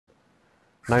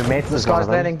No mats This is one guy's of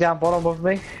them. landing down bottom with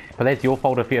me. But that's your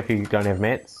fault if you don't have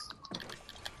mats.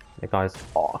 That guy's...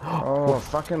 Oh,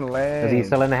 fucking land. Is he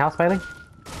still in the house, Bailey?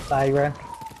 Nah, he ran.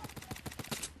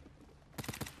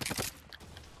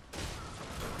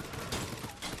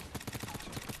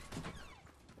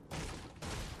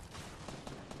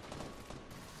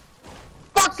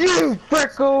 Fuck you,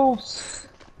 Freckles!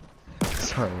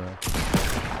 Sorry, man.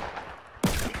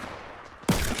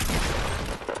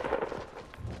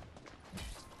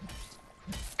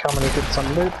 Coming to get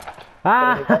some loot.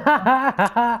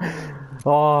 Ah!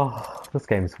 Oh, this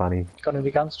game's funny. Got any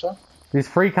guns, John? There's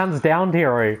 3 guns down,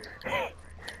 hero.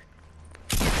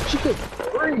 She get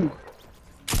 3! Coming,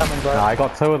 bro. Nah, I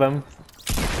got 2 of them.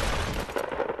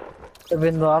 And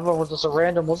then the other was just a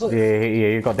random, was it? Yeah,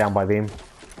 you got down by them.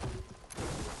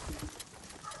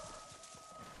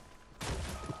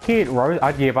 Kid, Rose.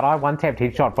 Yeah, but I one-tapped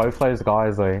headshot both those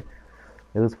guys though.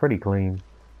 It was pretty clean.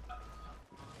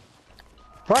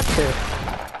 Right there.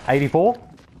 84?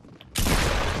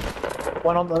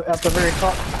 One on the, at the very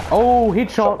top. Oh,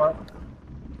 headshot! Right.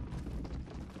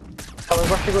 Coming,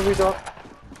 rushing with me, dog.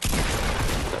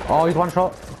 Oh, he's one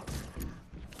shot.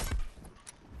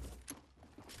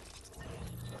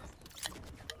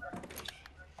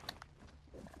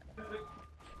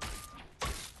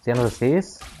 Is he under the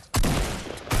stairs?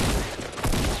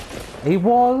 He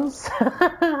was!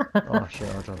 Oh shit,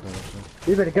 I dropped that actually.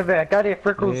 You better give that guy there,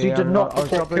 Freckles. You did not I was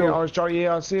get that dropping it, kill.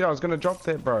 yeah, I see it, I was gonna drop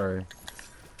that, bro.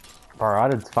 Bro, I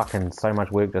did fucking so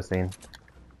much work just then.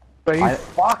 But you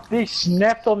fucked, he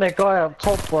snapped on that guy up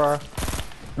top, bro.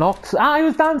 Knocked. Ah, he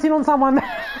was dancing on someone!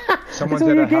 Someone's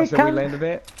That's at what the you house get, that we cunt. landed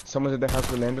at. Someone's at the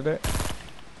house we landed at.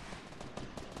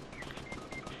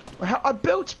 How, I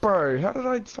built, bro! How did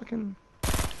I fucking...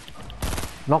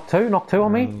 Knock two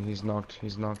on me. He's knocked,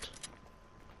 he's knocked.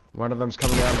 One of them's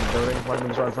coming out of the building, one of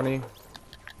them's right in front of you.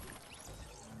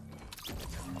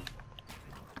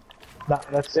 Nah,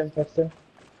 that's him, that's him.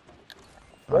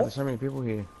 Oh, there's so many people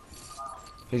here.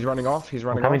 He's running off, he's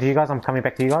running I'm coming off. to you guys, I'm coming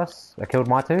back to you guys. I killed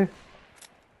my 2.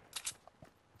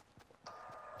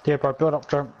 Yeah, bro, build up,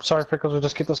 Joe. Sorry, Freckles, we'll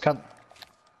just get this cunt.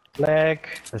 Lag.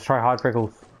 Let's try hide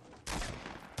Freckles.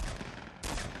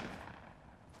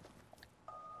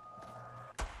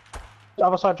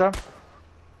 Other side, Joe.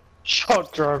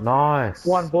 Shot, Joe. Nice.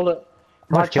 One bullet.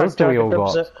 How much kills do we all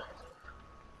got?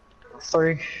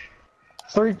 3.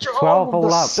 3, 12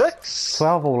 all up. 6.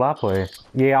 12 all up, boy.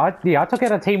 Yeah, I took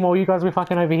out a team while you guys were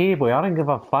fucking over here, boy. I don't give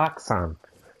a fuck, son.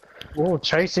 Oh,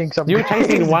 chasing some. You were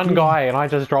chasing one guy and I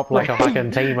just dropped like a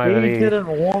fucking team over He there. didn't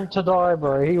want to die,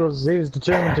 bro. He was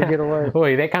determined to get away.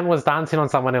 Boy, that cunt was dancing on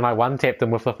someone and I one-tapped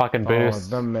him with the fucking Oh, burst.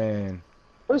 the man.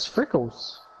 Where's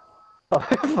Freckles?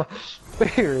 Oh,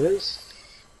 here it is.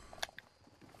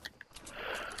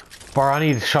 Bro, I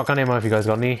need shotgun ammo if you guys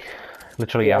got any.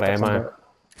 Literally out of ammo.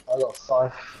 I got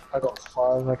 5. I got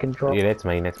 5 I can drop. Yeah, that's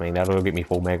me, that's me. That'll get me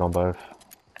full mag on both.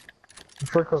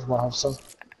 Freckles might have some.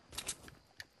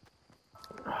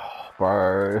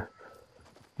 Bro.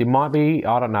 It might be,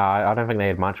 I don't know, I don't think they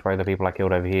had much, bro, the people I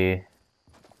killed over here.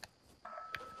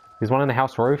 There's one in the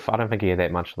house roof, I don't think he had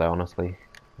that much though, honestly.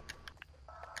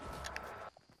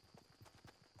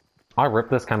 I ripped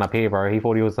this cunt up here, bro, he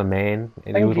thought he was the man,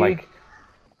 and he was like,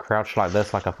 crouched like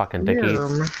this, like a fucking dickie.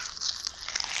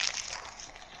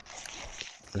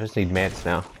 I just need mats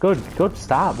now. Good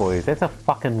start, boys, that's a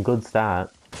fucking good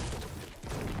start.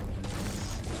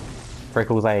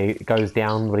 Freckles goes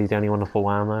down, but he's the only one with full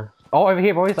armor. Oh, over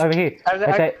here, boys, over here.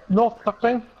 North,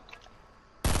 fucking.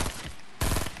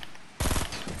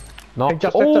 Knock.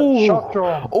 Just left a shot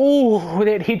draw. Oh,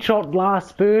 that headshot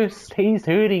last burst. He's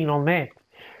hurting on that.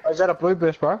 Is that a blue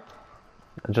burst, bro?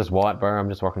 Just white, bro. I'm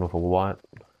just rocking with a white.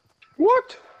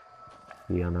 What?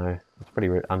 Yeah, I know. It's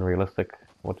pretty unrealistic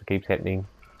what keeps happening.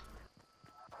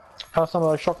 How's some of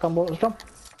those shotgun bullets, John?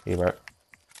 Yeah, bro.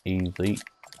 Easy.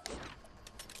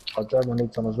 Oh, Joe will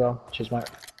need some as well. Cheers, mate.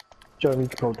 Joe, you can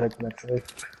probably take them actually.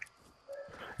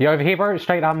 You over here, bro?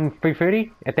 Straight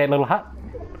 330 at that little hut.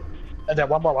 Is that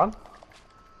 1 by 1?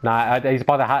 Nah, he's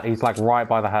by the hut. He's like right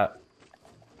by the hut.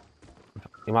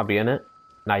 He might be in it.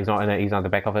 No, he's not in it. He's on the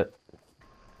back of it.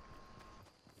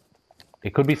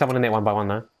 It could be someone in that 1 by 1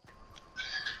 though.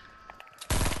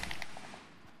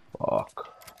 Fuck.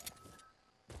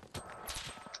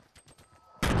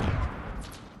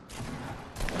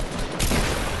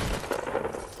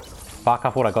 Fuck,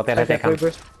 I thought I got that. Take that blue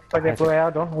burst. Take that blue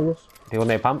out, John. Do you want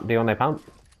that pump? Do you want that pump?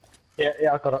 Yeah,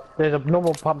 I got it. There's a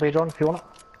normal pump here, John, if you want it.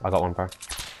 I got one, bro.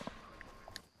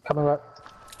 Coming right.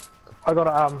 I got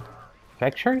a,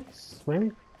 Factories,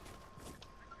 maybe?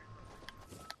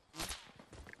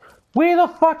 Where the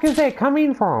fuck is that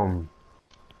coming from?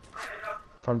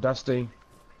 From Dusty.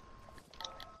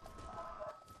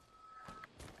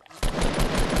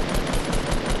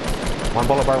 One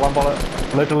bullet, bro, one bullet.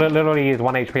 Literally is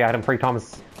 1 HP. I hit him 3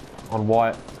 times on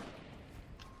Wyatt.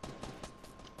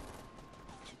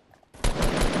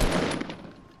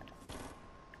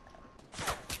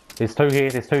 There's 2 here,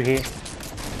 there's 2 here.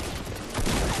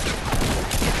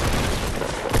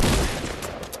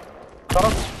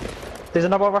 Got him. There's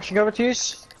another one rushing over to you.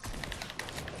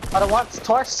 I don't once,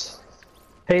 twice.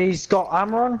 He's got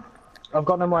armor on. I've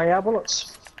got no more AR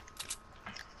bullets.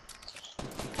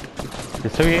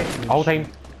 There's 2 here, whole team.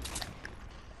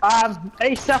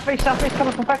 East, south,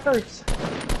 coming from factories.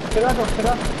 Get out, get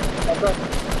out. Okay.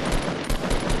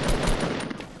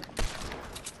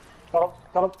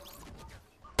 Got him.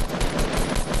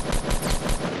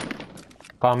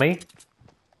 Got me.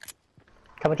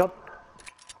 Coming, John.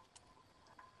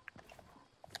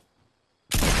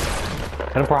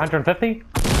 Hit him for 150.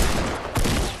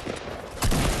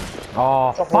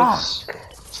 Oh, Shot, fuck. boys.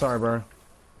 Sorry, bro.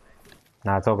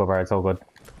 Nah, it's all good, bro, it's all good.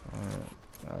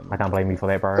 I can't blame you for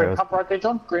that, bro. It Green was... pump right there,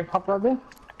 John. Green pump right there.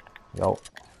 Yo.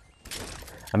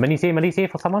 A minis here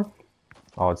for someone?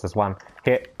 Oh, it's just one.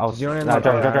 Here, I'll... Did you only No, have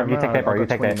John, that? you take that, bro, you I've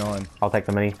got take that. 29. I'll take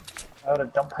the mini. I got a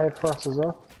jump pad for us as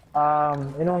well.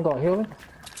 Anyone got healing?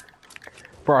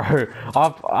 Bro,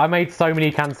 I made so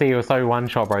many cunts here with so one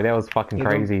shot, bro. That was fucking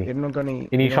crazy. You not got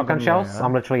Any shotgun shells?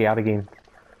 I'm literally out again.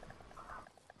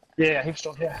 Yeah, he's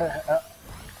still here.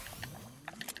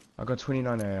 I got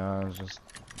 29 AR. I was just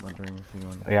wondering if you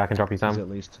want. Yeah, I can drop you At some.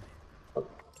 least.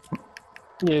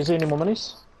 Yeah, is there any more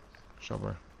minis? Sure,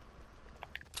 bro.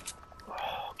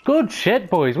 Good shit,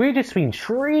 boys. We've just been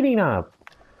shredding up.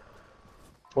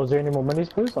 Was there any more minis,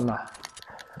 please, or not?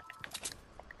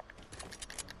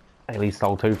 At least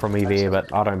stole 2 from me there,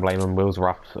 but I don't blame him. It was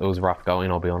rough. It was rough going,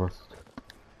 I'll be honest.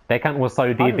 That cunt was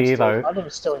so dead there, though. I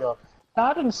didn't steal your... No,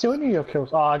 I didn't steal any of your kills.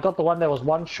 Oh, I got the one that was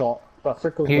one shot, but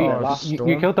Frickles got it last.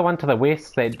 You killed the one to the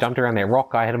west that jumped around that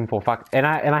rock. I hit him for fuck... And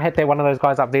I hit that one of those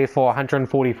guys up there for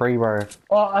 143, bro.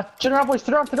 Oh, turn around, boys,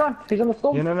 turn around. He's on the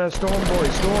storm. Yeah, no, storm, boy,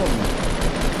 storm.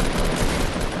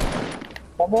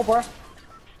 One more, bro.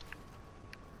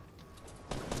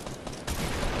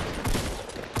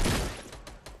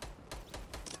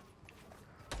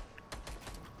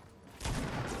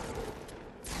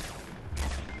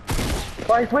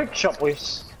 Right, quick shot,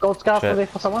 boys. Gold scarf Shit. there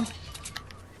for someone.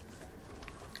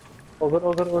 All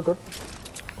good.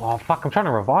 Oh, fuck. I'm trying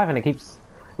to revive and it keeps...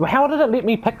 Well, how did it let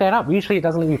me pick that up? Usually it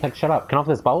doesn't let me pick shit up. Can I have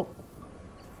this bolt?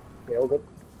 Yeah, all good.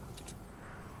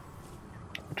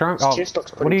 Oh, chest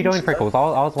looks what are pretty you doing, decent, Freckles? I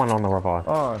was one on the revive.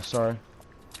 Oh, sorry.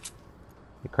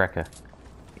 You cracker.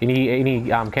 Any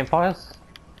campfires?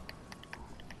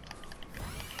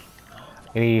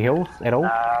 Any hills at all?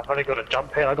 I've only got a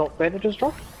jump pad. I got bandages,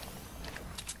 drop.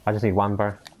 I just need one,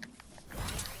 bro.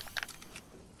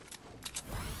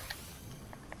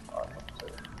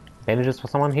 Bandages for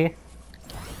someone here?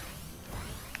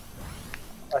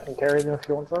 I can carry them if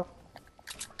you want to.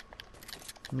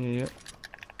 Yeah.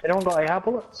 Anyone got AR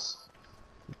bullets?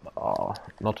 Oh,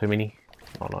 not too many.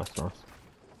 Oh, nice.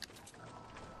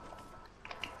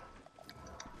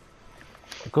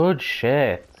 Good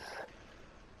shit.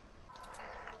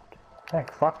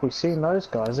 Heck, fuck, we've seen those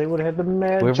guys. They would have had the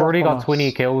mad We've jump already on got us.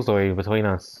 20 kills already between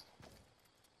us.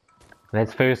 And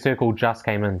that first circle just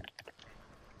came in.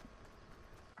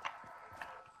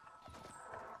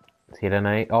 Let's hit an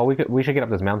 8. Oh, we should get up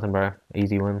this mountain, bro.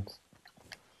 Easy wins.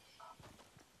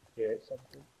 Yeah, it's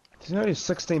something. There's only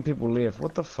 16 people left.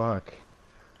 What the fuck?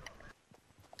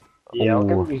 Yeah, I'll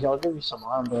Ooh. give you some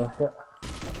iron, bro. Yeah.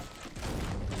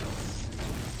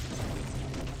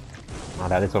 Oh,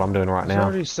 that's what I'm doing right There's now.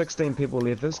 already 16 people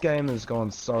left. This game has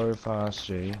gone so fast,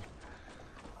 G.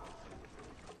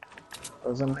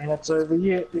 Doesn't mean it's over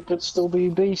yet. There could still be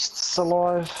beasts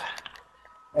alive.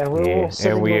 And we're all Yeah,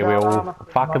 sitting and we without all... armor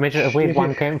pretty Fuck, much. imagine if we had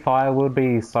one campfire, it would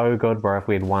be so good, bro. If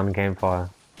we had one campfire.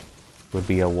 Would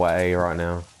be away right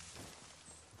now.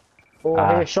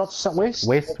 Oh, here, shots west.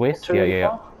 West?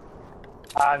 Yeah.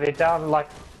 They're down, like,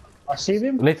 I see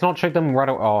them. Let's not shoot them right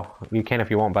away. Oh, you can if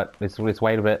you want, but let's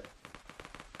wait a bit.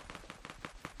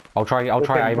 I'll try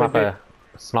aim up a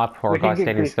sniper for a guy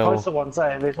standing still. Closer ones,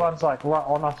 eh? There's ones like right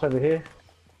on us over here.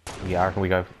 Yeah, I reckon we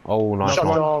go. Oh, nice Shot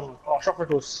one. on. Oh, shot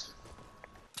ripples.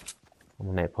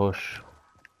 On that push.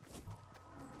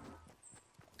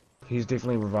 He's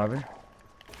definitely reviving.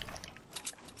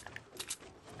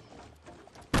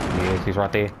 Yes, he's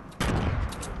right there.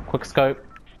 Quick scope.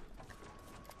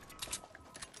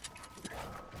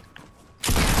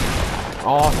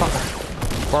 Oh, fuck.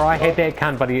 Bro, I had that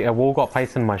cunt, but a wall got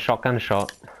placed in my shotgun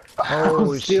shot.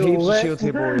 Oh, there's Still heaps of lit. shields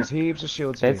here, boys. Heaps of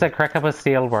shields here. It's a crack up a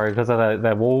steel, bro, because of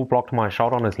the wall blocked my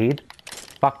shot on his head.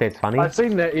 Fuck, that's funny. I've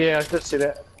seen that, yeah, I did see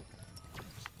that.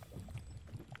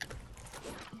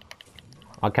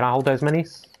 Can I hold those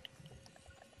minis?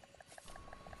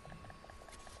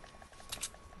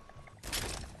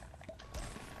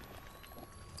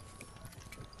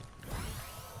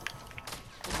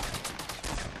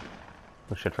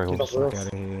 Oh shit, Get Freckles. off the Fuck roof.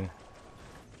 out of here.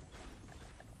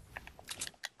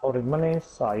 Holding minis.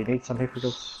 Oh, you need some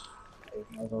hippos.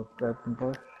 I'll grab them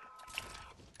both.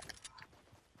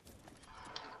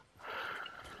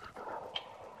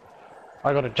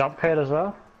 I got a jump pad as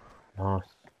well. Nice.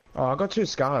 Oh, I got 2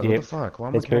 scars. Yep. What the fuck? Why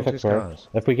am I It's carrying 2 perfect, bro. scars?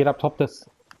 If we get up top this...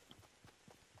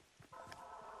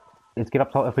 Let's get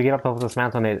up top, if we get up top of this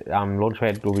mountain, that launch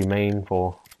pad will be mean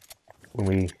for when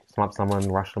we snipe someone,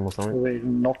 rush them or something. We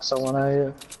knock someone out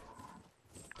here.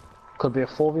 Could be a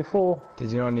 4v4.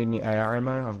 Did you not need any AR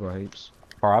ammo? I've got heaps.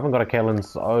 Bro, I haven't got a kill in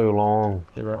so long.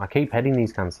 Yeah, bro. I keep hitting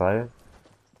these cunts though.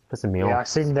 Pissing me Yeah, I off.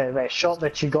 seen that shot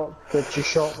that you got, that you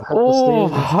shot. Hit Oh,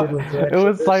 the stairs and it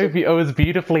was so it was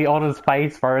beautifully on his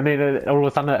face, bro. And then all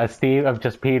of a sudden a stair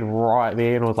just appeared right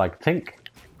there, and it was like tink.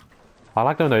 I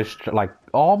like doing those like,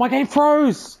 oh my game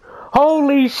froze!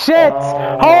 Holy shit!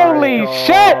 Oh Holy my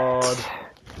shit! God.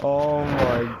 Oh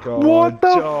my god. What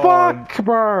the John. fuck,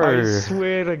 bro? I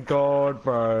swear to God,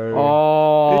 bro.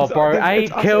 Oh, It's- bro, it's 8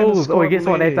 us and the kills. Oh, squad guess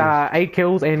what? That's lead. 8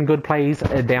 kills and good plays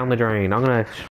down the drain. I'm gonna